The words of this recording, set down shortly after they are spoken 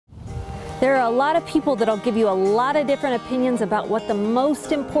There are a lot of people that'll give you a lot of different opinions about what the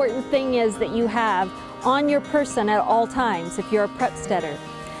most important thing is that you have on your person at all times if you're a Prepsteader.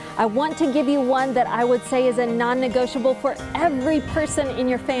 I want to give you one that I would say is a non-negotiable for every person in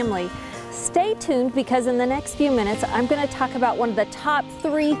your family. Stay tuned, because in the next few minutes I'm going to talk about one of the top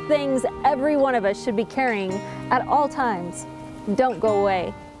 3 things every one of us should be carrying at all times. Don't go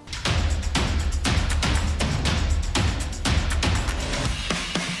away.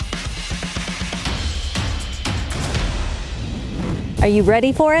 Are you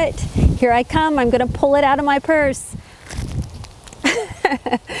ready for it? Here I come. I'm going to pull it out of my purse.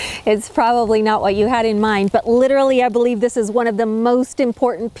 It's probably not what you had in mind, but literally I believe this is one of the most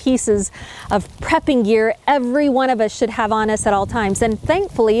important pieces of prepping gear every one of us should have on us at all times. And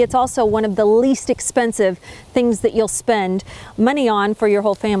thankfully, it's also one of the least expensive things that you'll spend money on for your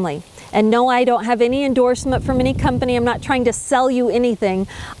whole family. And no, I don't have any endorsement from any company. I'm not trying to sell you anything.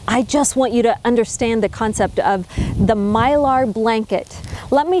 I just want you to understand the concept of the Mylar blanket.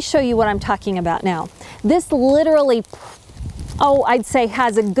 Let me show you what I'm talking about now. This literally, I'd say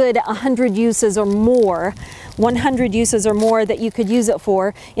has a good 100 uses or more, 100 uses or more that you could use it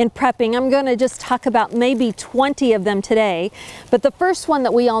for in prepping. I'm going to just talk about maybe 20 of them today. But the first one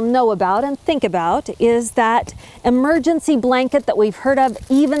that we all know about and think about is that emergency blanket that we've heard of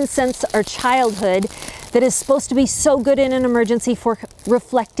even since our childhood, that is supposed to be so good in an emergency for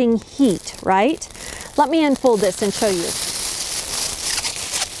reflecting heat, right? Let me unfold this and show you.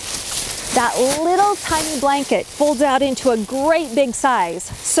 That little tiny blanket folds out into a great big size.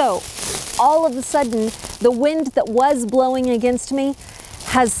 So all of a sudden, the wind that was blowing against me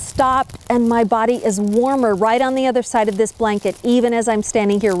has stopped and my body is warmer right on the other side of this blanket, even as I'm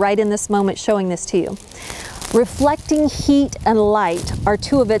standing here right in this moment showing this to you. Reflecting heat and light are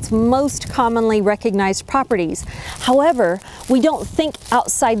 2 of its most commonly recognized properties. However, we don't think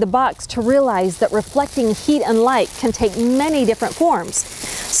outside the box to realize that reflecting heat and light can take many different forms.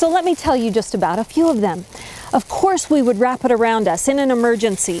 So let me tell you just about a few of them. Of course, we would wrap it around us in an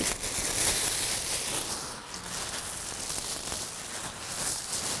emergency.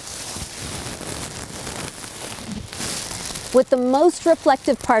 With the most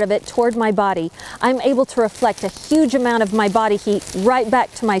reflective part of it toward my body, I'm able to reflect a huge amount of my body heat right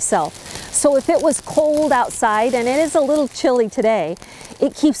back to myself. So if it was cold outside, and it is a little chilly today,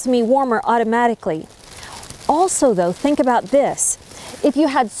 it keeps me warmer automatically. Also though, think about this. If you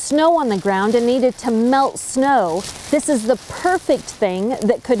had snow on the ground and needed to melt snow, this is the perfect thing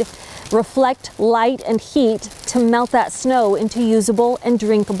that could reflect light and heat to melt that snow into usable and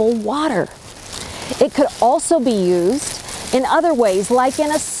drinkable water. It could also be used in other ways, like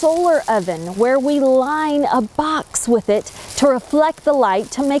in a solar oven, where we line a box with it to reflect the light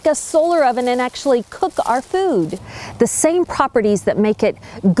to make a solar oven and actually cook our food. The same properties that make it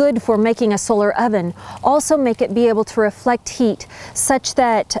good for making a solar oven also make it be able to reflect heat, such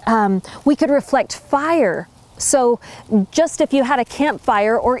that we could reflect fire. So just if you had a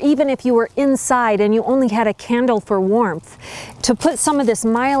campfire, or even if you were inside and you only had a candle for warmth, to put some of this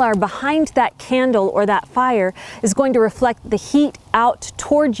Mylar behind that candle or that fire is going to reflect the heat out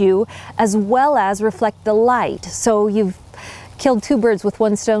toward you as well as reflect the light. So you've killed 2 birds with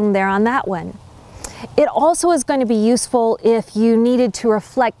 1 stone there on that one. It also is going to be useful if you needed to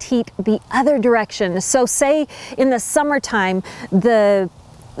reflect heat the other direction. So say in the summertime, the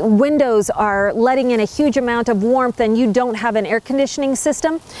windows are letting in a huge amount of warmth and you don't have an air conditioning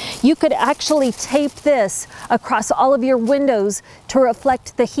system, you could actually tape this across all of your windows to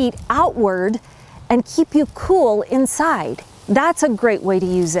reflect the heat outward and keep you cool inside. That's a great way to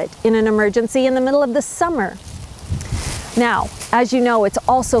use it in an emergency in the middle of the summer. Now, as you know, it's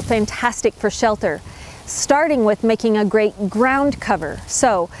also fantastic for shelter, starting with making a great ground cover.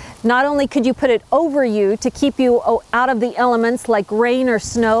 So not only could you put it over you to keep you out of the elements like rain or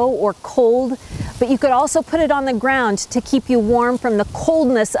snow or cold, but you could also put it on the ground to keep you warm from the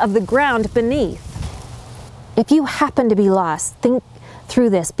coldness of the ground beneath. If you happen to be lost, think through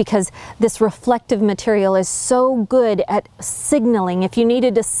this, because this reflective material is so good at signaling. If you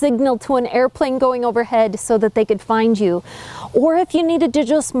needed to signal to an airplane going overhead so that they could find you, or if you needed to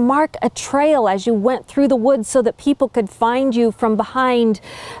just mark a trail as you went through the woods so that people could find you from behind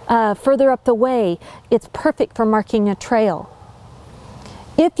further up the way, it's perfect for marking a trail.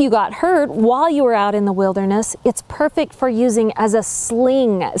 If you got hurt while you were out in the wilderness, it's perfect for using as a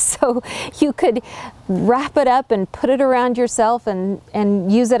sling. So you could wrap it up and put it around yourself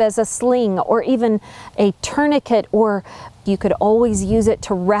and use it as a sling or even a tourniquet, or you could always use it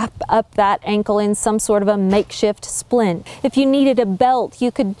to wrap up that ankle in some sort of a makeshift splint. If you needed a belt,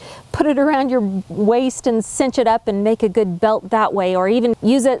 you could put it around your waist and cinch it up and make a good belt that way, or even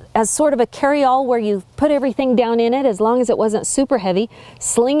use it as sort of a carry-all where you put everything down in it as long as it wasn't super heavy,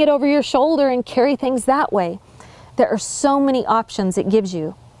 sling it over your shoulder and carry things that way. There are so many options it gives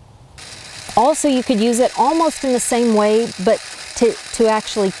you. Also, you could use it almost in the same way, but to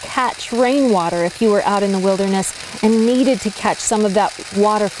actually catch rainwater if you were out in the wilderness and needed to catch some of that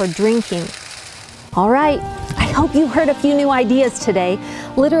water for drinking. All right, I hope you heard a few new ideas today.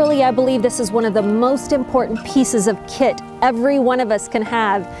 Literally, I believe this is one of the most important pieces of kit every one of us can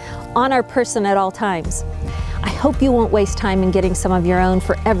have on our person at all times. I hope you won't waste time in getting some of your own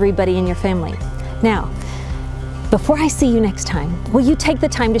for everybody in your family. Now, before I see you next time, will you take the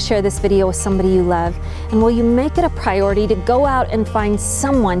time to share this video with somebody you love? And will you make it a priority to go out and find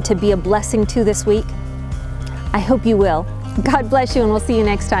someone to be a blessing to this week? I hope you will. God bless you, and we'll see you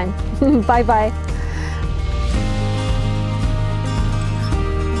next time. Bye-bye.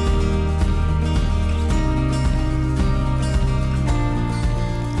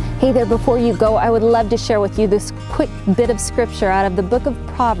 Hey there, before you go, I would love to share with you this quick bit of scripture out of the book of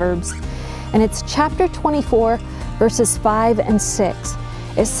Proverbs, and it's chapter 24, verses 5 and 6.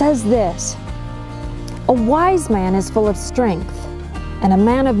 It says this: "A wise man is full of strength, and a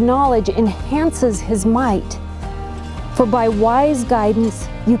man of knowledge enhances his might. For by wise guidance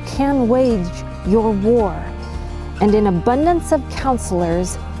you can wage your war, and in abundance of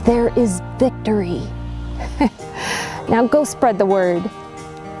counselors there is victory." Now go spread the word.